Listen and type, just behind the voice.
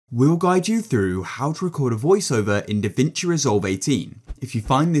We'll guide you through how to record a voiceover in Davinci Resolve 18. If you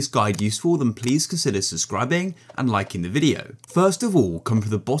find this guide useful, then please consider subscribing and liking the video. First of all, come to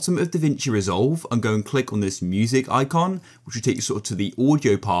the bottom of Davinci Resolve and go and click on this music icon, which will take you to the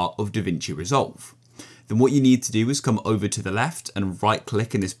audio part of Davinci Resolve. Then what you need to do is come over to the left and right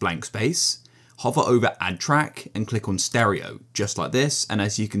click in this blank space, hover over add track and click on stereo, just like this. And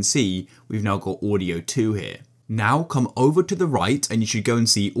as you can see, we've now got audio 2 here. Now come over to the right and you should go and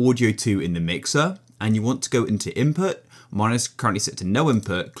see audio 2 in the mixer, and you want to go into input. Mine is currently set to no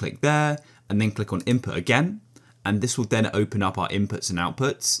input, click there and then click on input again. And this will then open up our inputs and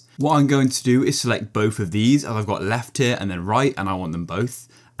outputs. What I'm going to do is select both of these, as I've got left here and then right, and I want them both.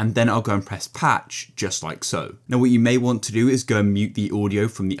 And then I'll go and press patch, just like so. Now what you may want to do is go and mute the audio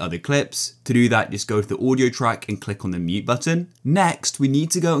from the other clips. To do that, just go to the audio track and click on the mute button. Next, we need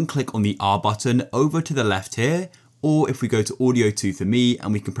to go and click on the R button over to the left here, or if we go to audio 2 for me,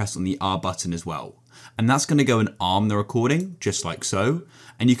 and we can press on the R button as well. And that's gonna go and arm the recording, just like so.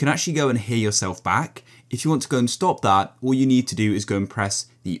 And you can actually go and hear yourself back. If you want to go and stop that, all you need to do is go and press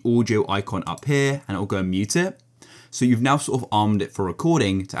the audio icon up here and it'll go and mute it. So you've now sort of armed it for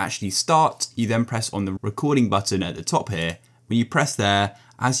recording. To actually start, you then press on the recording button at the top here. When you press there,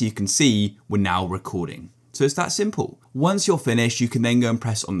 as you can see, we're now recording. So it's that simple. Once you're finished, you can then go and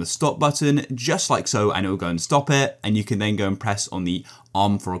press on the stop button, just like so, and it will go and stop it. And you can then go and press on the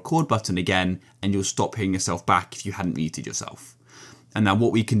arm for record button again, and you'll stop hearing yourself back if you hadn't muted yourself. And now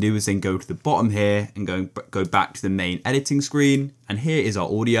what we can do is then go to the bottom here and go back to the main editing screen. And here is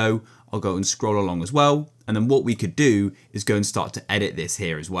our audio. I'll go and scroll along as well. And then what we could do is go and start to edit this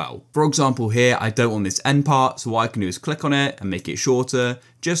here as well. For example, here, I don't want this end part. So what I can do is click on it and make it shorter,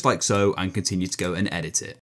 just like so, and continue to go and edit it.